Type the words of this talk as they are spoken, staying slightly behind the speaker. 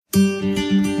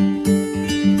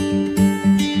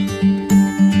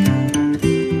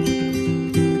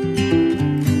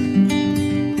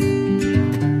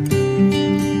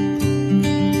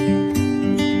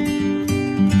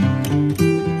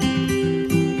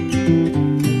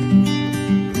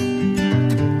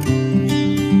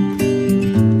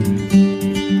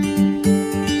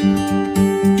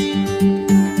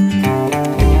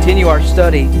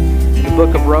study in the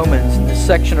book of Romans, in this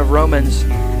section of Romans,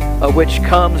 which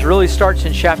really starts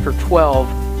in chapter 12,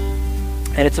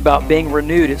 and it's about being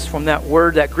renewed. It's from that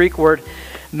Greek word,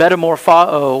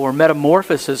 metamorphao, or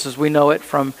metamorphosis, as we know it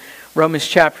from Romans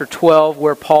chapter 12,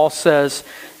 where Paul says,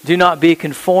 "Do not be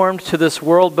conformed to this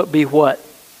world, but be" what?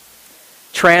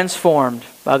 Transformed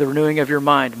by the renewing of your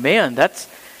mind. Man, that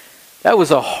was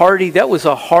a hearty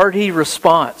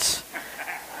response.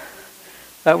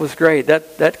 That was great.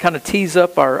 That kind of tees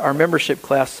up our membership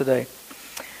class today.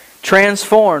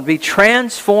 Transformed. Be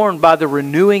transformed by the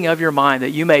renewing of your mind,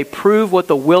 that you may prove what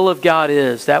the will of God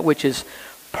is, that which is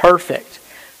perfect,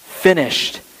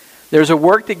 finished. There's a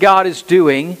work that God is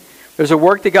doing. There's a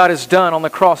work that God has done on the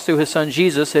cross through His Son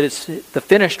Jesus. It is the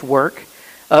finished work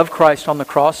of Christ on the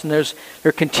cross. And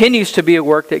there continues to be a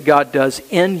work that God does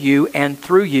in you and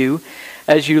through you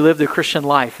as you live the Christian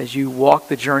life, as you walk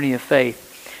the journey of faith.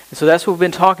 And so that's what we've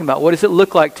been talking about. What does it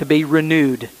look like to be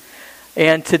renewed?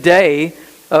 And today,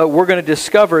 we're going to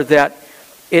discover that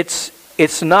it's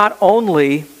not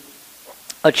only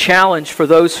a challenge for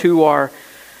those who are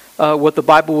what the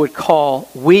Bible would call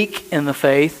weak in the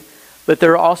faith, but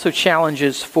there are also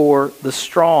challenges for the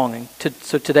strong.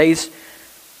 So today's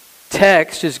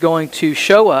text is going to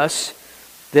show us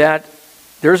that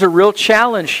there's a real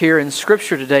challenge here in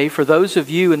Scripture today for those of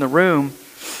you in the room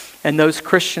and those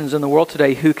Christians in the world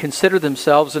today who consider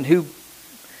themselves and who,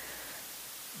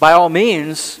 by all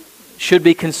means, should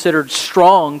be considered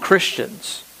strong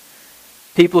Christians.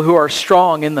 People who are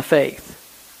strong in the faith.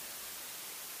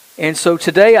 And so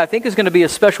today I think is going to be a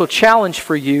special challenge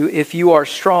for you if you are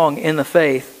strong in the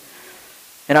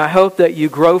faith. And I hope that you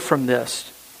grow from this.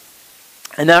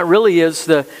 And that really is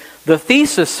the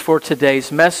thesis for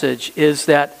today's message, is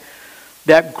that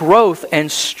growth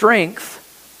and strength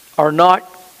are not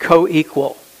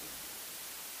co-equal.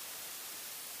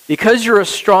 Because you're a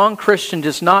strong Christian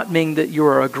does not mean that you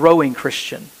are a growing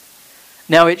Christian.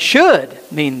 Now it should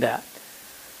mean that.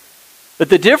 But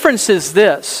the difference is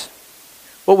this.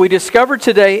 What we discovered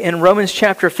today in Romans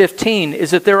chapter 15 is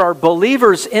that there are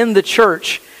believers in the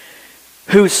church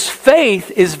whose faith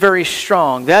is very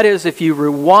strong. That is, if you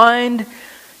rewind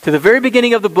to the very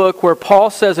beginning of the book where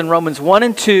Paul says in Romans 1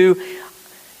 and 2,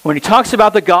 when he talks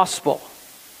about the gospel,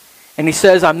 and he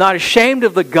says, "I'm not ashamed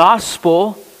of the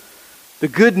gospel," the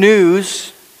good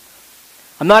news,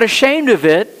 "I'm not ashamed of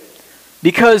it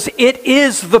because it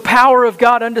is the power of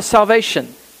God unto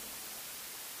salvation."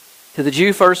 To the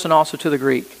Jew first and also to the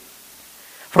Greek.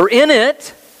 "For in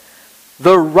it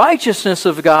the righteousness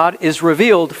of God is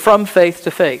revealed from faith to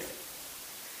faith."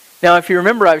 Now if you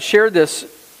remember, I've shared this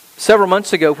several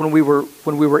months ago when we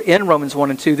were in Romans 1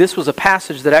 and 2. This was a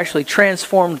passage that actually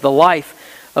transformed the life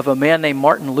of a man named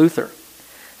Martin Luther.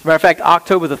 As a matter of fact,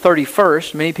 October the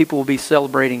 31st, many people will be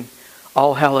celebrating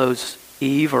All Hallows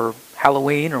Eve or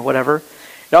Halloween or whatever.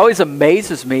 It always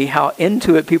amazes me how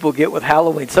into it people get with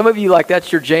Halloween. Some of you,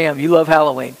 that's your jam. You love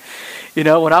Halloween. You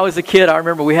know, when I was a kid, I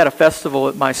remember we had a festival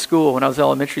at my school when I was in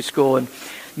elementary school, and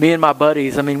me and my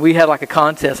buddies, we had a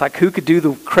contest, who could do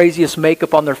the craziest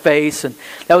makeup on their face, and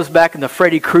that was back in the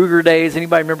Freddy Krueger days.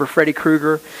 Anybody remember Freddy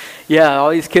Krueger? Yeah, all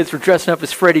these kids were dressing up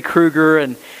as Freddy Krueger,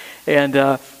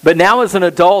 but now as an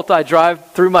adult, I drive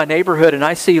through my neighborhood and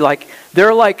I see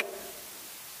there are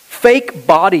fake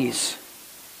bodies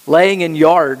laying in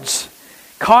yards,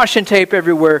 caution tape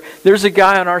everywhere. There's a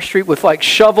guy on our street with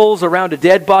shovels around a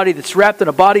dead body that's wrapped in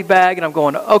a body bag, and I'm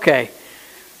going, okay,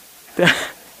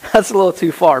 that's a little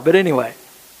too far. But anyway,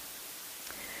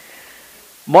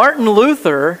 Martin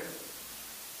Luther,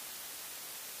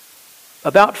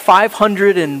 about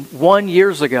 501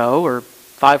 years ago, or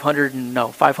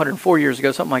 504 years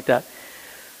ago, something like that,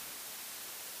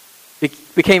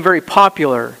 became very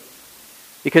popular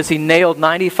because he nailed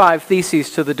 95 theses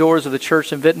to the doors of the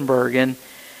church in Wittenberg. And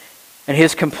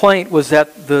his complaint was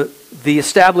that the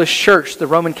established church, the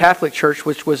Roman Catholic Church,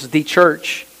 which was the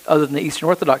church, other than the Eastern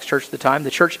Orthodox Church at the time, the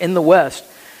church in the West,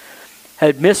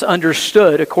 had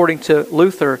misunderstood, according to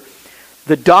Luther,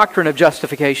 the doctrine of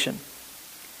justification.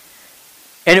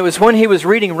 And it was when he was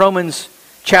reading Romans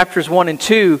chapters 1 and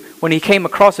 2, when he came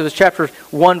across, it was chapter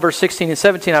 1, verse 16 and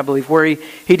 17, I believe, where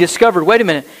he discovered, wait a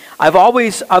minute, I've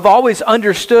always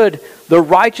understood the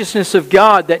righteousness of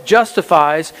God that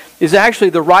justifies is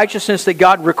actually the righteousness that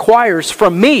God requires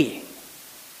from me.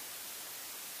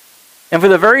 And for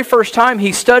the very first time,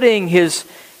 he's studying his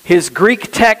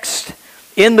Greek text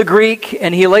in the Greek,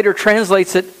 and he later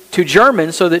translates it to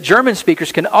German so that German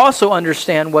speakers can also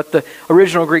understand what the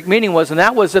original Greek meaning was. And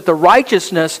that was that the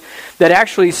righteousness that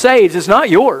actually saves is not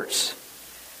yours.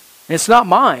 And it's not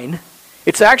mine.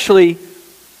 It's actually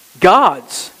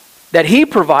God's. that He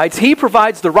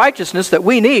provides the righteousness that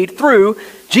we need through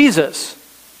Jesus.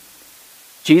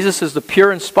 Jesus is the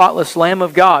pure and spotless Lamb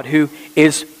of God who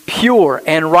is pure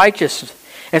and righteous.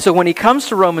 And so when he comes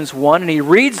to Romans 1 and he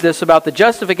reads this about the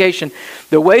justification,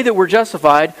 the way that we're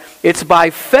justified, it's by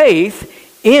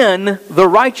faith in the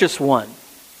righteous one.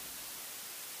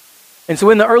 And so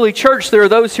in the early church, there are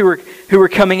those who were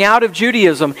coming out of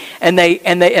Judaism,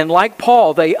 and like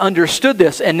Paul, they understood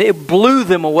this, and it blew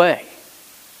them away.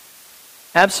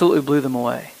 Absolutely blew them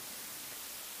away.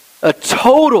 A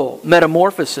total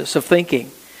metamorphosis of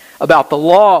thinking about the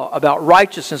law, about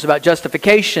righteousness, about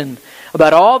justification,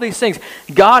 about all these things.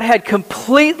 God had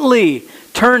completely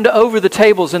turned over the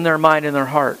tables in their mind and their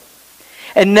heart.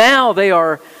 And now they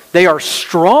are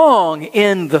strong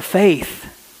in the faith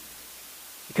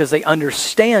because they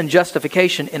understand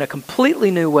justification in a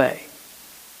completely new way.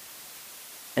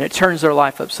 And it turns their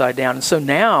life upside down. And so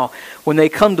now, when they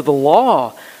come to the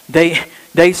law,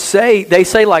 they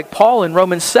say like Paul in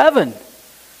Romans 7,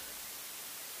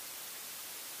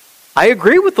 I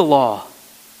agree with the law.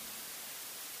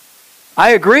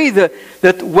 I agree that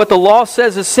what the law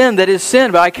says is sin, that is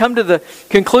sin, but I come to the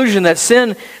conclusion that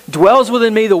sin dwells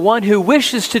within me, the one who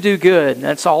wishes to do good. And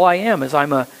that's all I am, is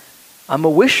I'm a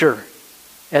wisher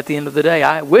at the end of the day.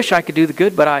 I wish I could do the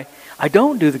good, but I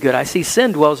don't do the good. I see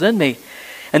sin dwells in me.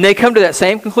 And they come to that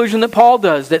same conclusion that Paul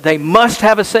does, that they must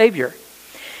have a Savior.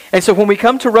 And so when we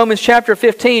come to Romans chapter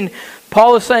 15,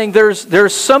 Paul is saying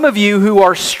there's some of you who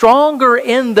are stronger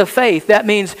in the faith. That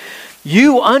means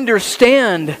you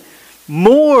understand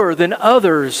more than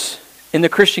others in the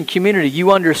Christian community.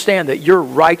 You understand that your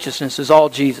righteousness is all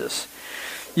Jesus.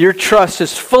 Your trust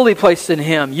is fully placed in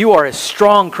Him. You are a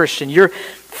strong Christian. Your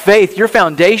faith, your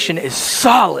foundation is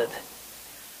solid.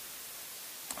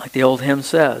 Like the old hymn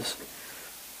says,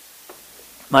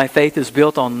 my faith is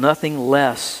built on nothing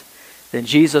less than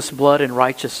Jesus' blood and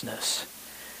righteousness.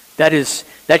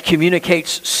 That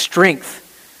communicates strength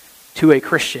to a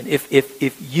Christian.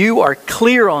 If you are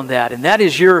clear on that, and that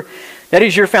is your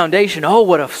foundation, oh,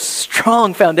 what a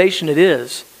strong foundation it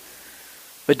is.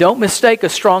 But don't mistake a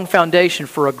strong foundation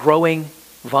for a growing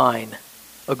vine,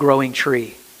 a growing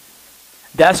tree.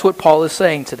 That's what Paul is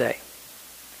saying today.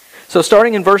 So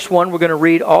starting in verse 1, we're going to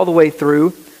read all the way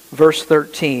through verse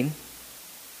 13.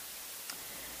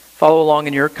 Follow along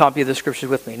in your copy of the Scriptures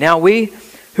with me. Now we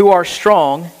who are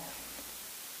strong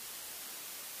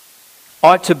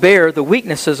ought to bear the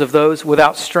weaknesses of those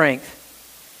without strength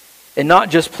and not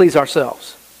just please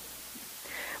ourselves.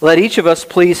 Let each of us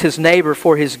please his neighbor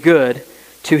for his good,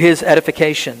 to his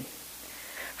edification.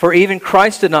 For even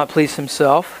Christ did not please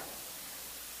himself,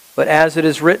 but as it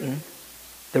is written,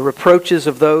 the reproaches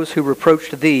of those who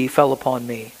reproached thee fell upon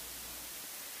me.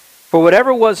 For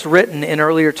whatever was written in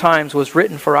earlier times was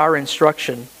written for our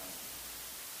instruction,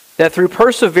 that through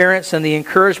perseverance and the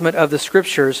encouragement of the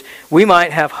Scriptures we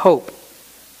might have hope.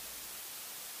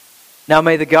 Now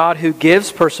may the God who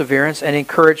gives perseverance and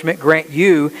encouragement grant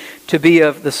you to be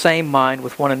of the same mind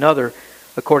with one another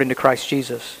according to Christ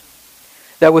Jesus,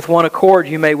 that with one accord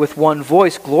you may with one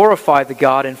voice glorify the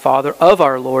God and Father of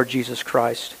our Lord Jesus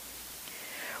Christ.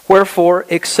 Wherefore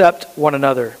accept one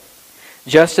another,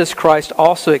 just as Christ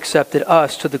also accepted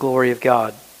us to the glory of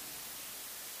God.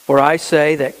 For I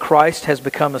say that Christ has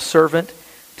become a servant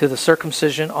to the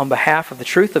circumcision on behalf of the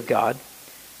truth of God,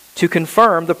 to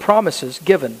confirm the promises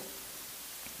given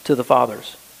to the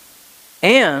fathers,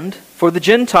 and for the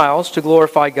Gentiles to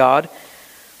glorify God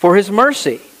for His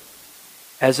mercy,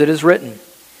 as it is written,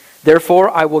 therefore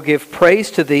I will give praise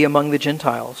to thee among the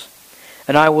Gentiles,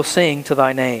 and I will sing to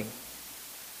thy name.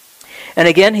 And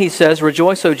again he says,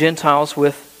 rejoice, O Gentiles,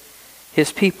 with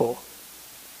His people.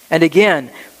 And again,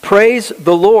 praise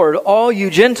the Lord, all you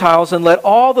Gentiles, and let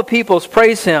all the peoples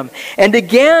praise Him. And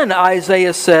again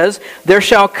Isaiah says, there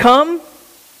shall come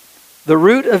the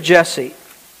root of Jesse,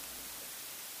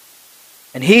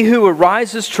 and he who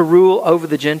arises to rule over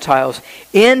the Gentiles.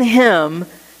 In him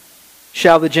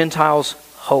shall the Gentiles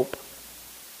hope.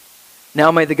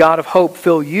 Now may the God of hope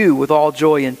fill you with all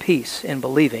joy and peace in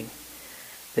believing,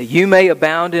 that you may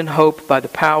abound in hope by the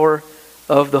power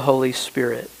of the Holy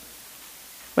Spirit.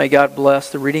 May God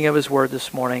bless the reading of His Word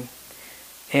this morning.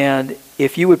 And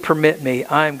if you would permit me,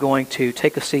 I am going to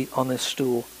take a seat on this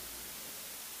stool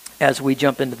as we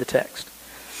jump into the text.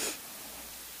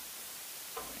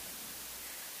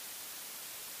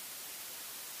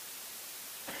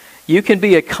 You can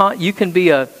be a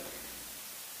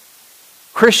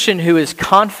Christian who is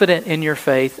confident in your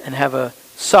faith and have a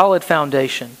solid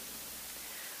foundation.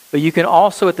 But you can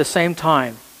also at the same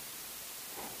time,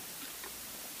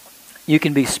 you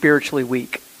can be spiritually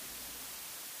weak.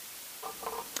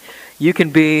 You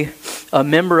can be a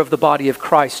member of the body of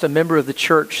Christ, a member of the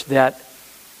church that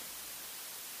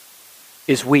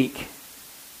is weak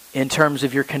in terms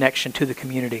of your connection to the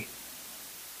community.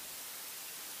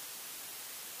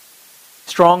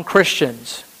 Strong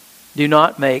Christians do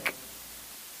not make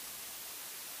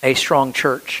a strong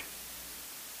church.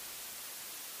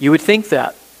 You would think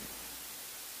that.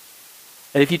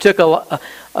 And if you took a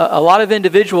lot of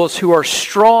individuals who are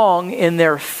strong in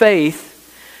their faith,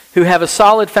 who have a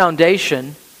solid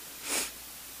foundation,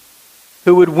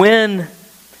 who would win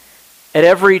at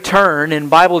every turn in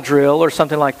Bible drill or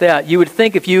something like that, you would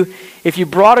think if you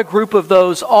brought a group of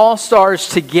those all-stars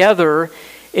together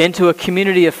into a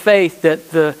community of faith,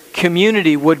 that the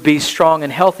community would be strong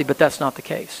and healthy, but that's not the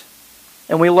case.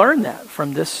 And we learn that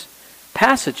from this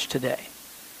passage today.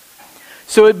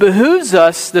 So it behooves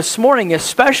us this morning,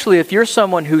 especially if you're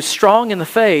someone who's strong in the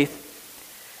faith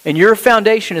and your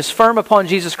foundation is firm upon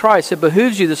Jesus Christ, it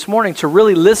behooves you this morning to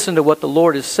really listen to what the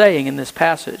Lord is saying in this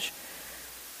passage.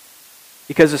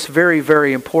 Because it's very,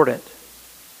 very important.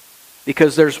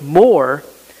 Because there's more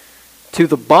to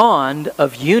the bond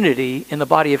of unity in the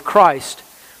body of Christ.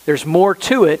 There's more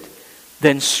to it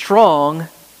than strong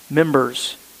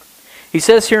members. He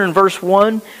says here in verse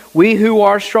 1, we who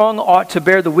are strong ought to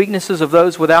bear the weaknesses of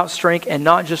those without strength and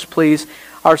not just please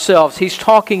ourselves. He's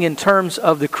talking in terms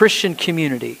of the Christian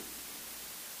community.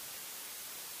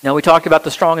 Now we talked about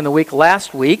the strong and the weak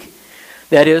last week.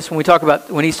 That is, when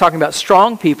he's talking about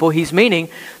strong people, he's meaning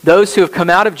those who have come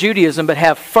out of Judaism but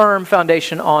have firm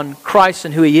foundation on Christ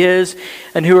and who He is,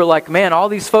 and who are like, man, all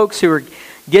these folks who are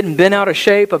getting bent out of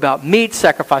shape about meat,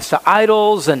 sacrifice to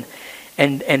idols, and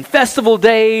festival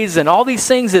days, and all these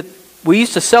things that we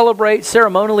used to celebrate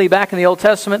ceremonially back in the Old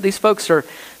Testament, these folks are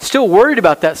still worried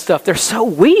about that stuff. They're so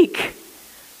weak.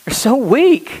 They're so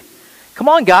weak. Come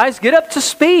on, guys, get up to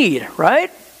speed, right?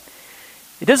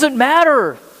 It doesn't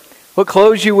matter what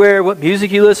clothes you wear, what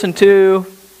music you listen to,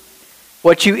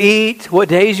 what you eat, what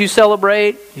days you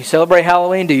celebrate. Do you celebrate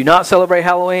Halloween? Do you not celebrate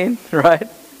Halloween? Right?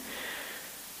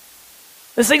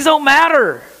 These things don't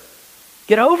matter.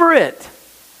 Get over it.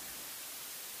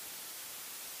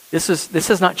 This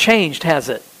has not changed, has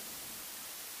it?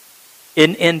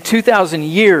 In 2,000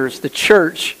 years, the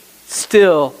church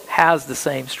still has the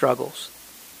same struggles.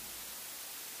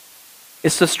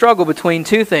 It's the struggle between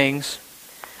two things.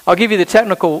 I'll give you the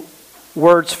technical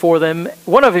words for them.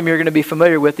 One of them you're going to be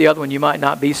familiar with, the other one you might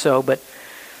not be so, but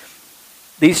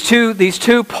these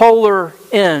two polar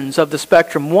ends of the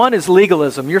spectrum. One is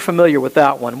legalism. You're familiar with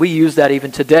that one. We use that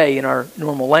even today in our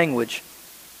normal language.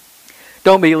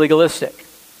 Don't be legalistic,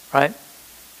 right?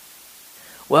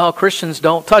 Well, Christians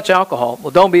don't touch alcohol.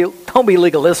 Well, don't be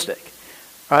legalistic,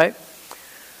 right?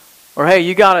 Or hey,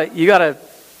 you gotta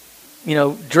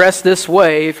dress this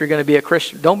way if you're going to be a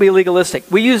Christian. Don't be legalistic.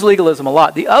 We use legalism a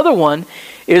lot. The other one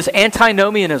is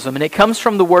antinomianism, and it comes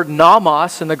from the word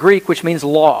nomos in the Greek, which means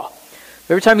law.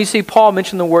 Every time you see Paul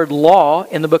mention the word law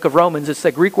in the book of Romans, it's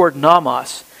the Greek word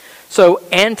nomos. So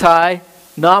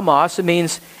anti-nomos, it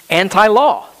means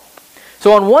anti-law.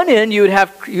 So on one end, you would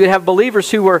have believers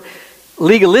who were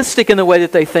legalistic in the way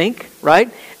that they think,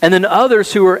 right? And then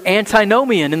others who are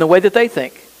antinomian in the way that they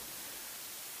think.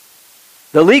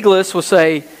 The legalists would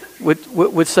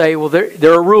say, well,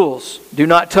 there are rules. Do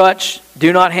not touch,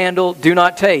 do not handle, do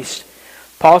not taste.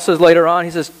 Paul says later on,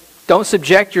 he says, don't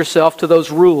subject yourself to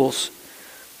those rules.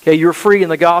 Okay, you're free in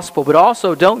the gospel, but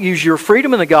also don't use your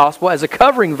freedom in the gospel as a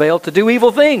covering veil to do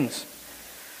evil things,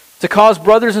 to cause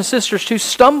brothers and sisters to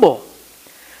stumble,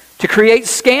 to create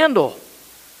scandal.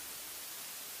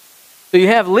 So you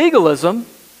have legalism.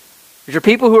 These are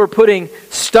people who are putting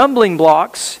stumbling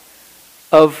blocks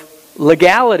of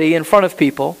legality in front of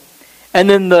people, and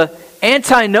then the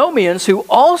antinomians who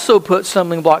also put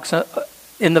stumbling blocks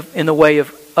in the way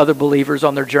of other believers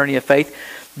on their journey of faith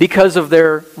because of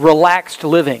their relaxed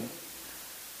living.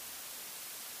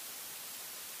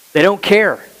 They don't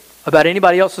care about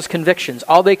anybody else's convictions.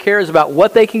 All they care is about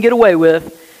what they can get away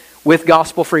with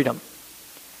gospel freedom.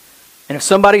 And if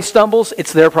somebody stumbles,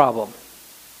 it's their problem.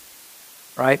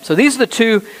 Right? So these are the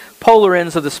two polar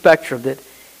ends of the spectrum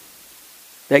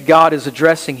that God is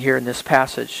addressing here in this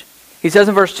passage. He says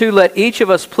in verse 2, let each of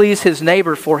us please his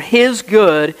neighbor for his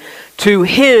good to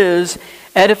his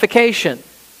edification.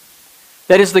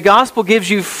 That is, the gospel gives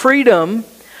you freedom,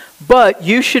 but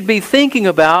you should be thinking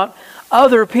about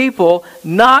other people,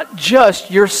 not just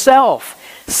yourself.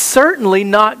 Certainly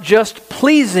not just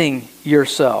pleasing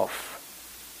yourself.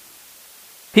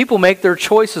 People make their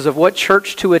choices of what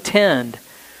church to attend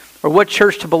or what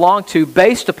church to belong to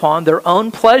based upon their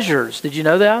own pleasures. Did you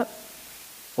know that?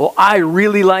 Well, I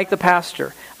really like the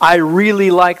pastor. I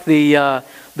really like the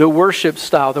the worship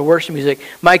style, the worship music.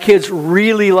 My kids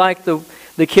really like the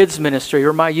kids ministry,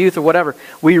 or my youth, or whatever.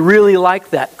 We really like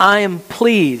that. I am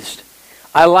pleased.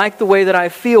 I like the way that I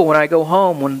feel when I go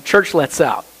home, when church lets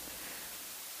out.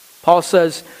 Paul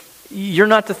says, you're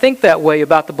not to think that way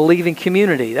about the believing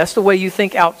community. That's the way you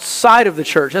think outside of the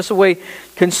church. That's the way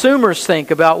consumers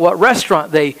think about what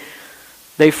restaurant they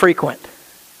frequent.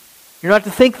 You're not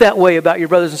to think that way about your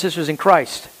brothers and sisters in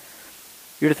Christ.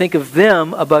 You're to think of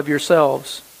them above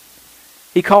yourselves.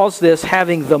 He calls this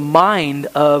having the mind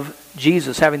of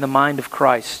Jesus, having the mind of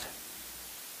Christ.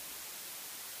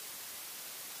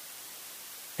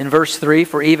 In verse 3,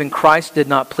 for even Christ did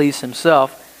not please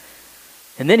himself.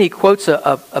 And then he quotes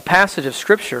a passage of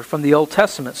Scripture from the Old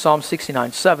Testament, Psalm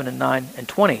 69, 7 and 9 and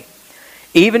 20.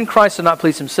 Even Christ did not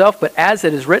please himself, but as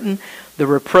it is written, the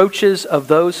reproaches of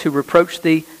those who reproached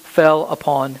thee fell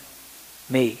upon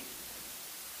me.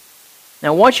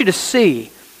 Now I want you to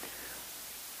see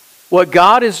what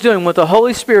God is doing, what the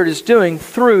Holy Spirit is doing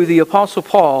through the Apostle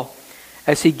Paul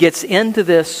as he gets into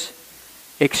this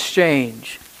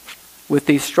exchange with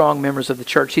these strong members of the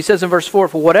church. He says in verse 4,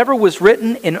 for whatever was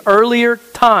written in earlier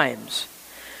times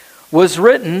was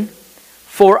written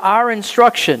for our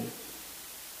instruction,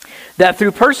 that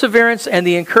through perseverance and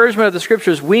the encouragement of the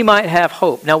Scriptures we might have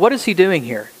hope. Now what is he doing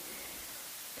here?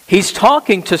 He's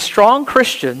talking to strong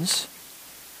Christians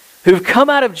who've come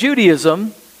out of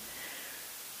Judaism,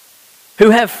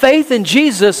 who have faith in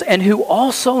Jesus, and who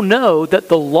also know that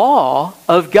the law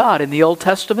of God in the Old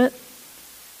Testament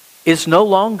is no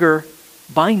longer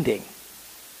binding.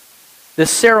 The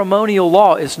ceremonial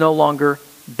law is no longer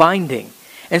binding.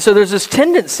 And so there's this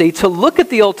tendency to look at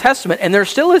the Old Testament, and there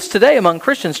still is today among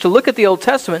Christians, to look at the Old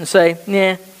Testament and say,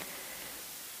 nah,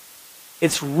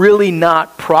 it's really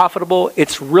not profitable.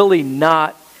 It's really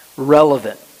not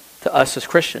relevant to us as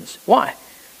Christians. Why?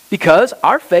 Because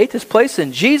our faith is placed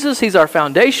in Jesus. He's our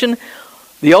foundation.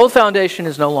 The old foundation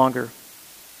is no longer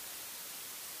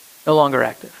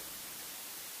active.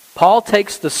 Paul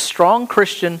takes the strong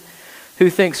Christian who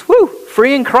thinks, whoo,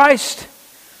 free in Christ.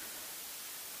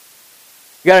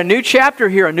 We got a new chapter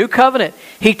here, a new covenant.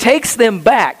 He takes them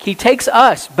back. He takes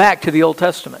us back to the Old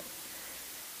Testament.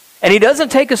 And he doesn't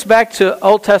take us back to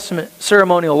Old Testament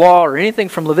ceremonial law or anything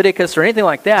from Leviticus or anything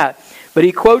like that. But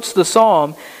he quotes the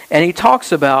Psalm and he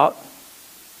talks about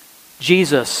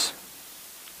Jesus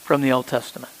from the Old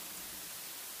Testament.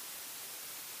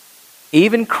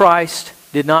 Even Christ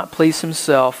did not please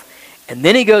himself. And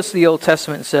then he goes to the Old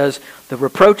Testament and says, the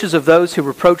reproaches of those who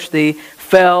reproached thee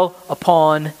fell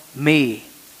upon me.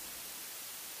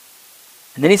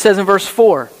 And then he says in verse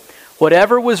 4,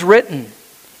 whatever was written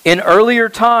in earlier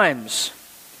times,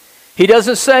 he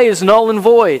doesn't say is null and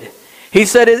void. He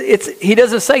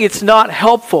doesn't say it's not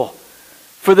helpful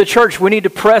for the church. We need to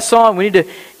press on. We need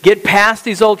to get past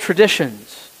these old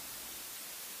traditions.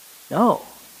 No.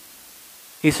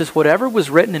 He says, whatever was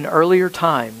written in earlier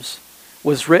times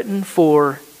was written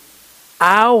for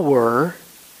our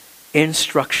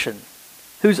instruction.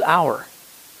 Who's our?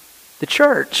 The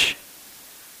church.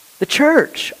 The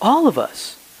church. All of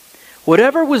us.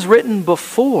 Whatever was written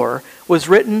before was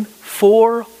written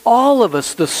for all of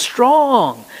us. The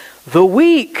strong, the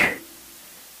weak.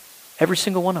 Every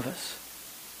single one of us.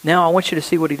 Now I want you to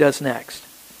see what he does next.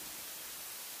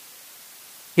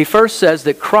 He first says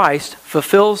that Christ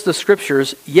fulfills the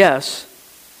Scriptures, yes.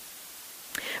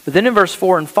 But then in verse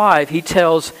 4 and 5, he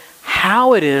tells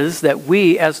how it is that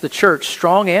we as the church,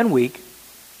 strong and weak,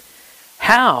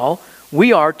 how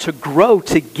we are to grow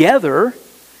together,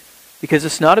 because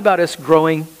it's not about us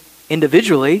growing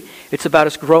individually, it's about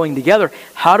us growing together.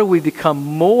 How do we become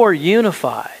more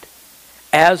unified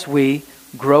as we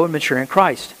grow and mature in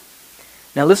Christ?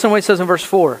 Now listen to what he says in verse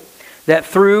 4, that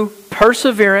through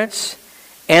perseverance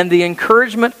and the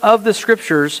encouragement of the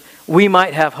Scriptures, we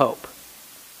might have hope.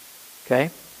 Okay?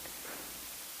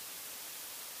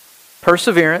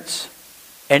 Perseverance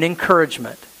and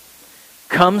encouragement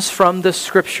comes from the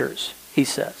Scriptures, he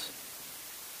says.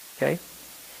 Okay?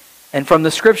 And from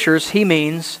the Scriptures, he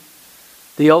means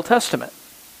the Old Testament.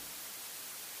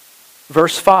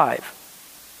 Verse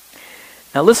 5.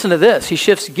 Now listen to this. He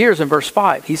shifts gears in verse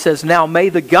 5. He says, now may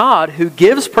the God who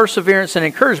gives perseverance and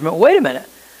encouragement... Wait a minute.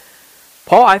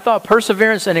 Paul, I thought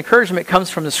perseverance and encouragement comes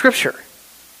from the Scripture.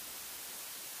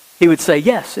 He would say,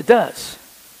 yes, it does.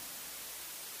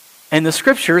 And the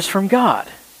Scripture is from God.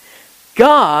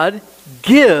 God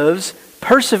gives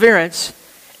perseverance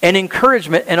and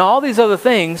encouragement and all these other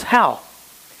things. How?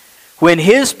 When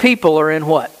His people are in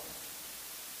what?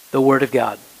 The Word of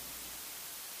God.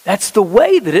 That's the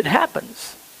way that it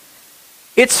happens.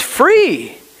 It's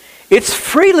free. It's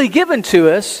freely given to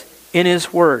us in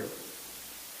His Word.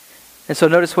 And so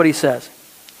notice what he says.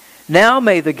 Now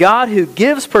may the God who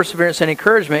gives perseverance and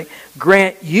encouragement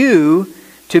grant you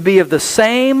to be of the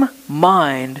same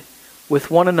mind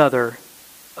with one another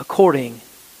according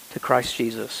to Christ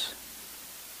Jesus.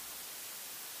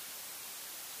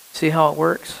 See how it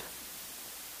works?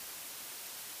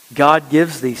 God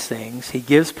gives these things. He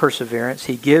gives perseverance.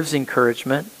 He gives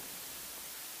encouragement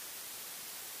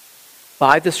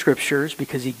by the Scriptures,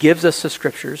 because He gives us the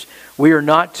Scriptures. We are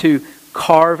not to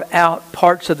carve out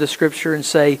parts of the Scripture and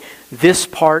say, this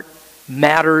part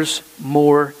matters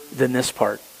more than this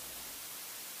part.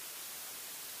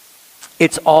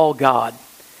 It's all God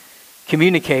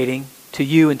communicating to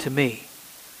you and to me.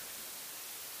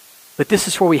 But this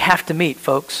is where we have to meet,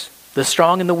 folks. The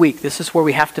strong and the weak, this is where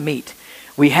we have to meet.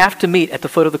 We have to meet at the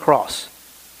foot of the cross.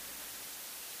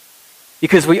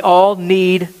 Because we all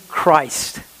need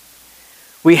Christ.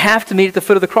 We have to meet at the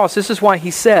foot of the cross. This is why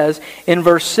he says in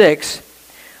verse 6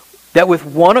 that with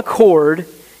one accord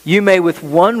you may with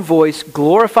one voice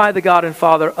glorify the God and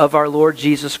Father of our Lord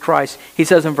Jesus Christ. He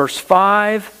says in verse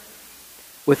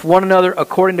 5, with one another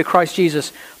according to Christ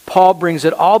Jesus. Paul brings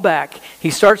it all back. He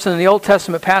starts in the Old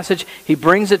Testament passage. He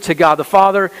brings it to God the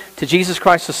Father, to Jesus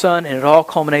Christ the Son, and it all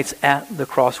culminates at the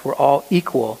cross. We're all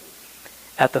equal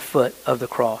at the foot of the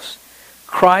cross.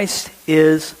 Christ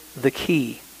is the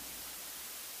key.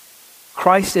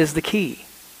 Christ is the key.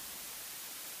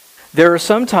 There are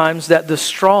some times that the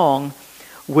strong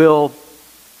will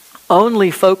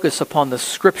only focus upon the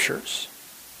Scriptures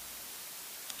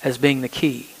as being the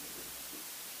key.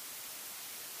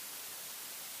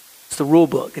 It's the rule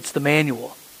book. It's the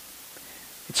manual.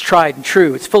 It's tried and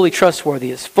true. It's fully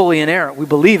trustworthy. It's fully inerrant. We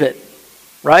believe it.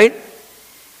 Right?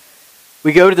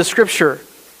 We go to the Scripture.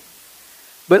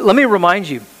 But let me remind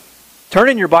you. Turn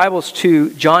in your Bibles to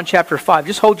John chapter 5.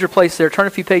 Just hold your place there. Turn a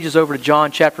few pages over to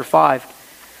John chapter 5.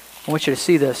 I want you to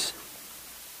see this.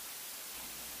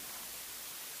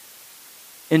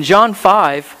 In John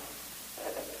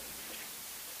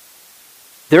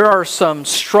 5, there are some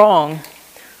strong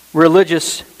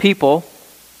religious people,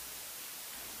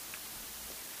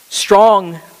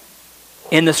 strong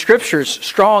in the Scriptures,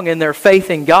 strong in their faith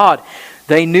in God.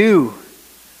 They knew,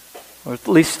 or at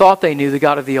least thought they knew, the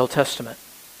God of the Old Testament.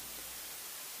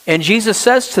 And Jesus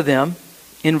says to them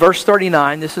in verse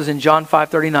 39, this is in John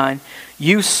 5:39,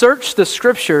 you search the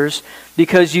Scriptures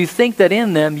because you think that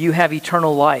in them you have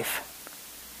eternal life.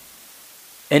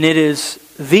 And it is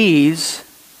these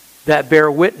that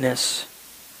bear witness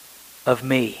of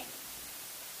me.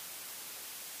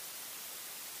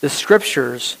 The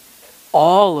Scriptures,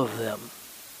 all of them,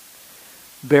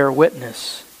 bear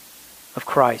witness of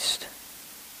Christ.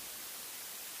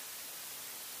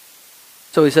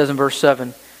 So he says in verse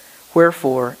 7,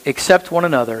 wherefore, accept one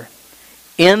another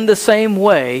in the same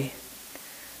way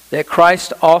that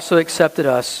Christ also accepted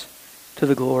us to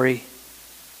the glory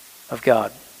of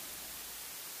God.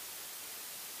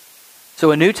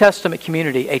 So a New Testament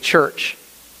community, a church,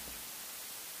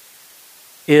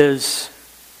 is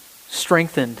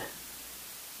strengthened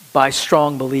by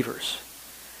strong believers,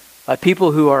 by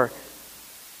people who are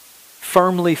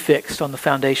firmly fixed on the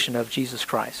foundation of Jesus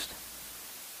Christ.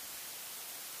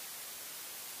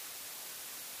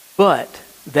 But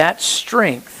that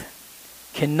strength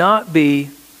cannot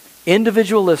be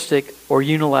individualistic or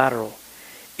unilateral.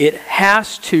 It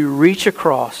has to reach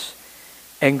across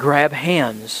and grab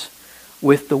hands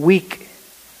with the weak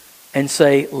and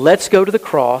say, let's go to the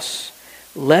cross.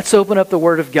 Let's open up the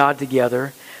Word of God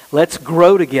together. Let's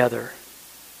grow together.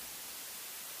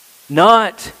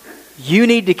 Not, you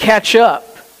need to catch up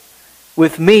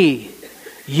with me.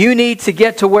 You need to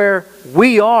get to where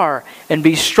we are and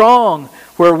be strong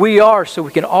where we are so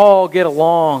we can all get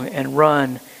along and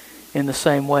run in the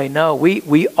same way. No,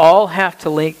 we all have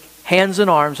to link hands and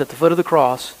arms at the foot of the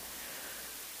cross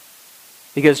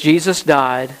because Jesus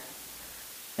died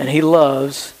and He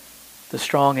loves the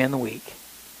strong and the weak.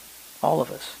 All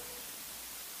of us.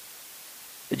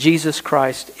 But Jesus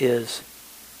Christ is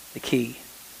the key.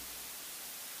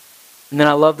 And then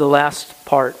I love the last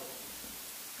part,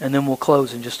 and then we'll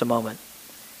close in just a moment.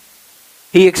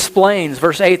 He explains,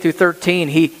 verse 8 through 13,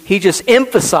 he just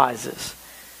emphasizes.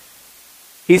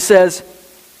 He says,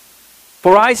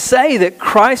 for I say that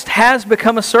Christ has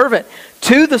become a servant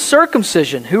to the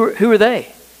circumcision. Who are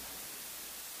they?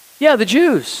 Yeah, the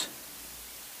Jews.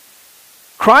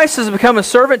 Christ has become a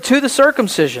servant to the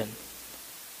circumcision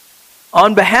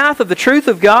on behalf of the truth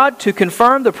of God to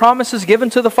confirm the promises given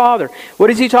to the Father.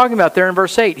 What is he talking about there in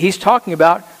verse 8? He's talking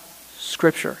about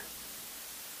Scripture.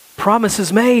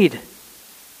 Promises made.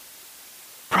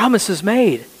 Promises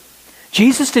made.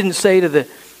 Jesus didn't say to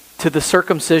the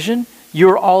circumcision,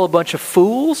 you're all a bunch of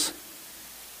fools.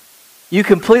 You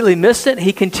completely missed it.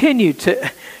 He continued to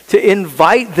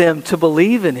invite them to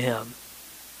believe in him.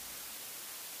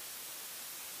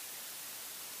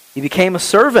 He became a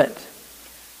servant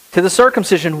to the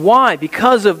circumcision. Why?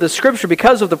 Because of the Scripture,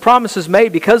 because of the promises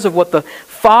made, because of what the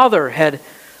Father had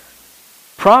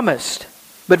promised.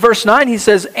 But verse 9 he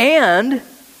says, and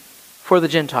for the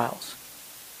Gentiles,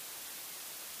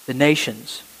 the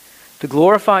nations, to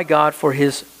glorify God for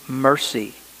his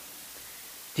mercy.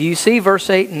 Do you see verse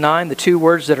 8 and 9, the two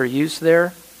words that are used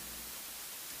there?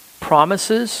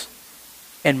 Promises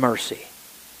and mercy.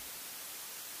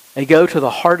 They go to the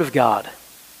heart of God.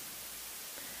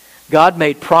 God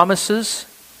made promises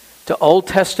to Old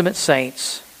Testament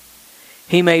saints.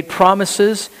 He made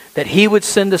promises that he would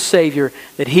send a Savior,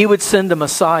 that he would send a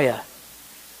Messiah.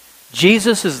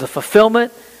 Jesus is the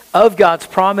fulfillment of God's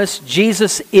promise.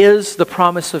 Jesus is the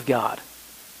promise of God.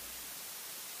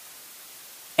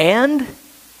 And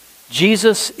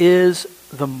Jesus is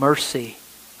the mercy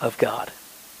of God.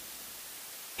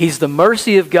 He's the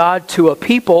mercy of God to a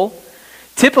people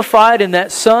typified in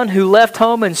that son who left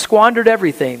home and squandered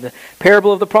everything. The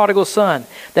parable of the prodigal son.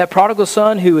 That prodigal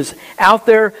son who is out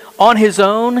there on his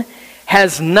own,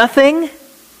 has nothing.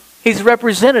 He's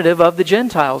representative of the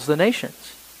Gentiles, the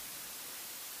nations.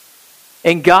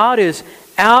 And God is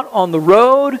out on the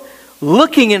road,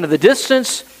 looking into the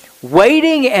distance,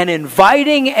 waiting and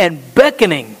inviting and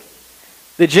beckoning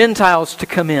the Gentiles to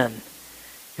come in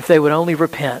if they would only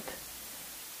repent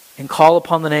and call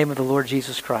upon the name of the Lord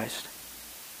Jesus Christ.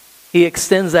 He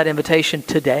extends that invitation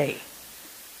today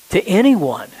to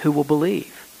anyone who will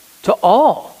believe, to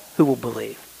all who will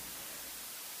believe.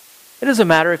 It doesn't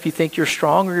matter if you think you're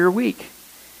strong or you're weak.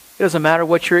 It doesn't matter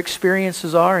what your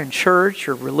experiences are in church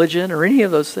or religion or any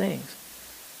of those things.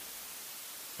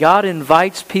 God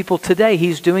invites people today.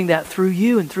 He's doing that through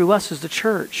you and through us as the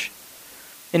church.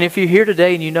 And if you're here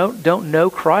today and you don't know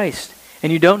Christ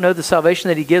and you don't know the salvation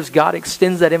that he gives, God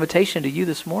extends that invitation to you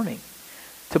this morning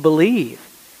to believe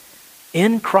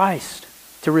in Christ,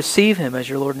 to receive him as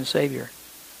your Lord and Savior.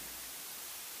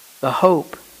 The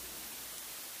hope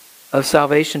of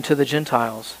salvation to the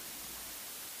Gentiles,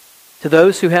 to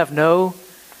those who have no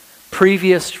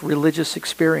previous religious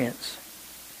experience,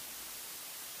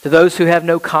 to those who have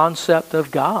no concept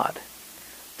of God,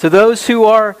 to those who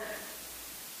are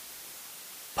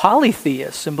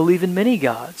polytheists and believe in many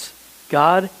gods.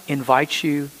 God invites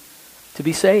you to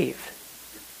be saved.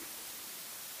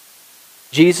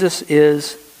 Jesus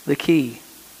is the key.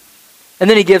 And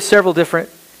then he gives several different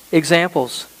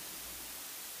examples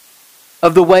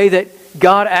of the way that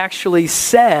God actually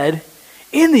said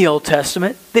in the Old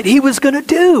Testament that he was going to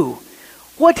do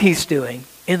what he's doing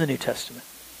in the New Testament.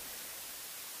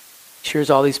 He shares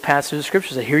all these passages of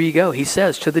Scripture that here you go. He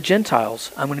says to the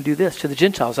Gentiles, I'm going to do this. To the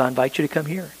Gentiles, I invite you to come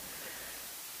here.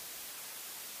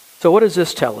 So what does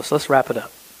this tell us? Let's wrap it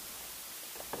up.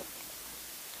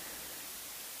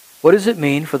 What does it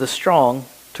mean for the strong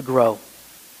to grow?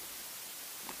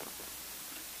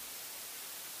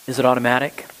 Is it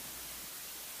automatic?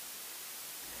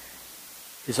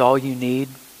 Is all you need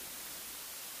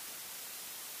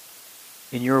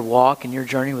in your walk, in your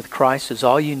journey with Christ, is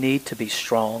all you need to be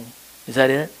strong? Is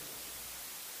that it?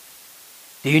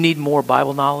 Do you need more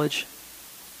Bible knowledge?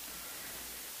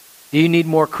 Do you need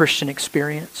more Christian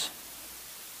experience?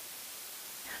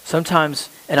 Sometimes,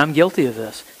 and I'm guilty of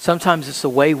this, sometimes it's the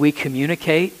way we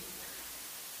communicate.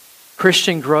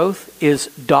 Christian growth is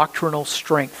doctrinal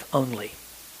strength only.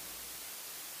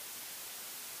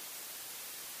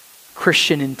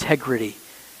 Christian integrity.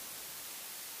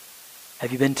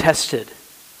 Have you been tested?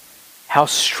 How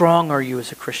strong are you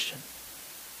as a Christian?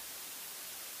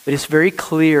 But it's very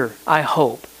clear, I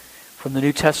hope, from the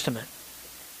New Testament,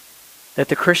 that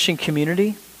the Christian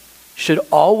community should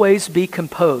always be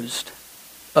composed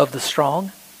of the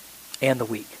strong and the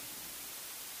weak.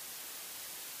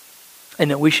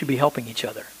 And that we should be helping each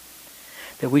other.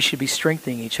 That we should be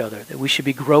strengthening each other. That we should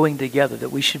be growing together.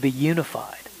 That we should be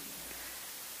unified.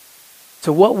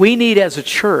 So what we need as a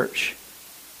church,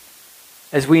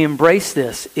 as we embrace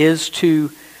this, is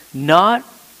to not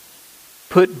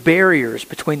put barriers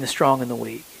between the strong and the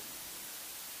weak.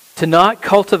 To not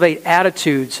cultivate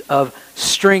attitudes of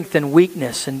strength and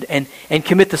weakness and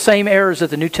commit the same errors that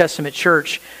the New Testament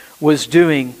church was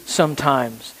doing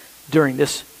sometimes during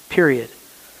this period.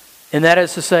 And that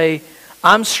is to say,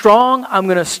 I'm strong, I'm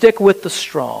going to stick with the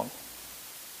strong.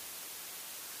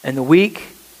 And the weak,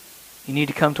 you need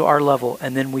to come to our level,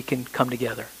 and then we can come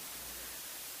together.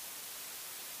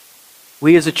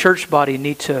 We as a church body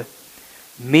need to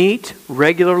meet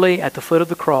regularly at the foot of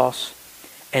the cross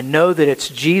and know that it's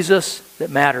Jesus that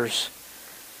matters.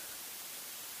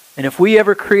 And if we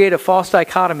ever create a false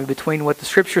dichotomy between what the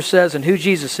Scripture says and who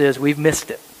Jesus is, we've missed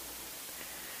it.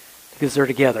 Because they're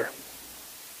together.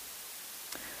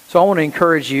 So I want to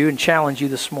encourage you and challenge you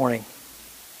this morning.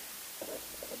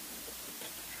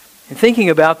 In thinking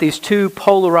about these two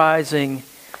polarizing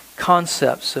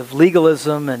concepts of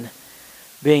legalism and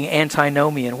being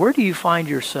antinomian, where do you find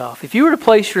yourself? If you were to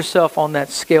place yourself on that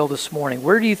scale this morning,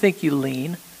 where do you think you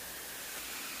lean?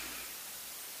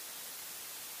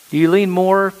 Do you lean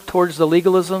more towards the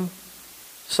legalism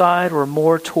side or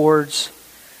more towards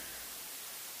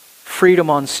freedom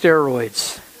on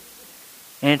steroids,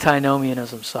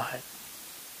 antinomianism side?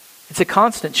 It's a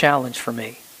constant challenge for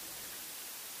me.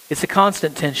 It's a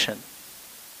constant tension.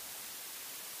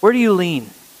 Where do you lean?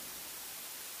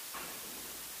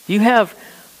 Do you have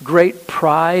great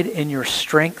pride in your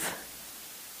strength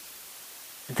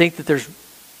and think that there's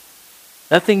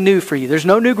nothing new for you? There's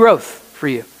no new growth for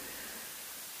you?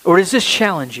 Or does this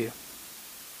challenge you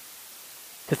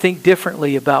to think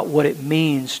differently about what it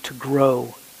means to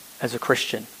grow as a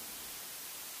Christian?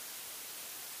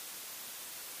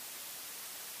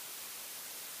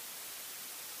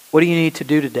 What do you need to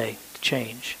do today to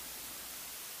change?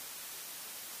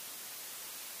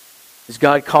 Is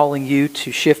God calling you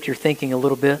to shift your thinking a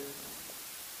little bit?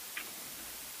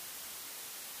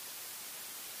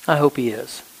 I hope He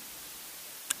is.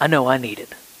 I know I need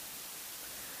it.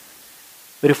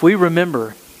 But if we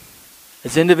remember,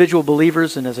 as individual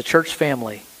believers and as a church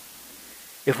family,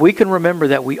 if we can remember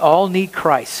that we all need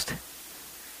Christ,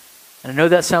 and I know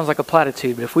that sounds like a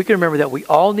platitude, but if we can remember that we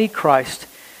all need Christ,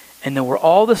 and that we're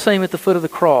all the same at the foot of the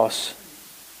cross,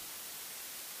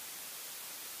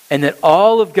 and that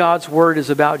all of God's Word is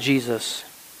about Jesus,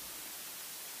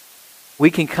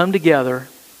 we can come together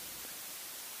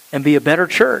and be a better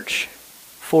church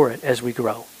for it as we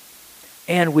grow.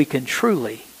 And we can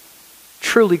truly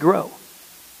grow.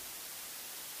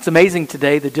 It's amazing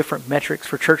today the different metrics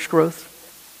for church growth.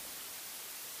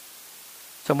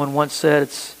 Someone once said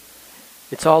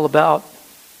it's all about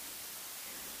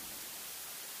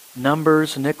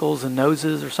numbers, nickels, and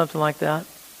noses, or something like that.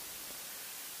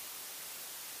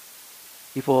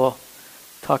 People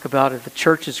talk about if the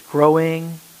church is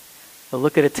growing, they'll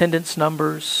look at attendance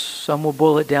numbers. Some will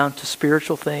boil it down to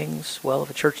spiritual things. Well, if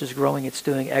a church is growing, it's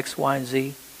doing X, Y, and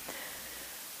Z.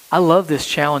 I love this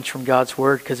challenge from God's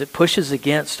Word because it pushes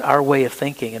against our way of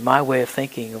thinking and my way of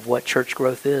thinking of what church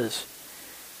growth is.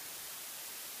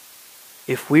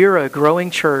 If we're a growing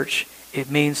church,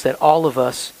 it means that all of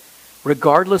us,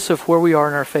 regardless of where we are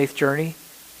in our faith journey,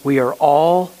 we are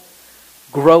all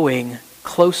growing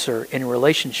closer in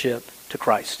relationship to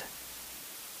Christ.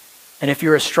 And if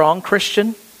you're a strong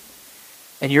Christian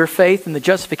and your faith in the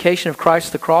justification of Christ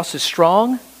at the cross is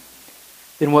strong,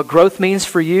 then what growth means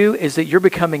for you is that you're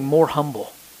becoming more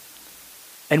humble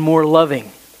and more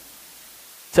loving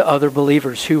to other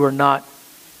believers who are not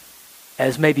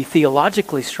as maybe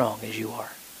theologically strong as you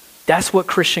are. That's what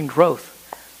Christian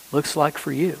growth looks like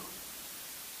for you.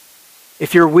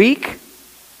 If you're weak,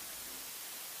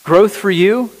 growth for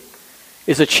you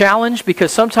is a challenge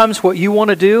because sometimes what you want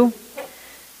to do,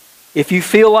 if you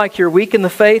feel like you're weak in the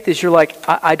faith, is you're like,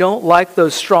 I don't like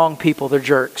those strong people, they're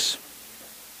jerks.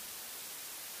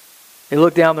 They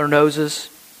look down their noses,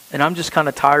 and I'm just kind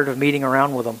of tired of meeting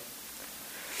around with them.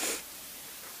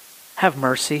 Have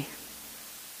mercy.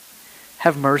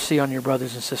 Have mercy on your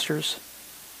brothers and sisters.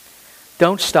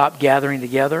 Don't stop gathering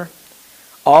together.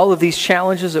 All of these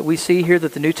challenges that we see here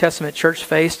that the New Testament church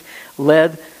faced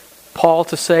led Paul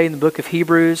to say in the book of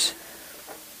Hebrews,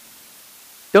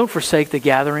 don't forsake the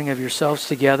gathering of yourselves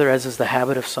together as is the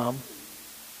habit of some.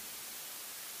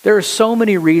 There are so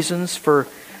many reasons for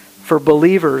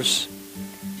believers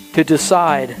to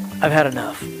decide, I've had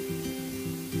enough.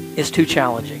 It's too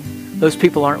challenging. Those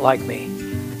people aren't like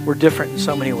me. We're different in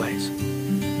so many ways.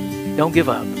 Don't give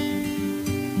up.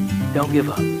 Don't give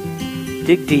up.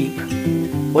 Dig deep.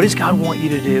 What does God want you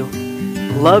to do?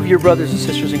 Love your brothers and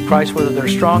sisters in Christ, whether they're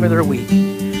strong or they're weak.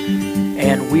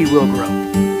 And we will grow.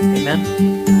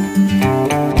 Amen.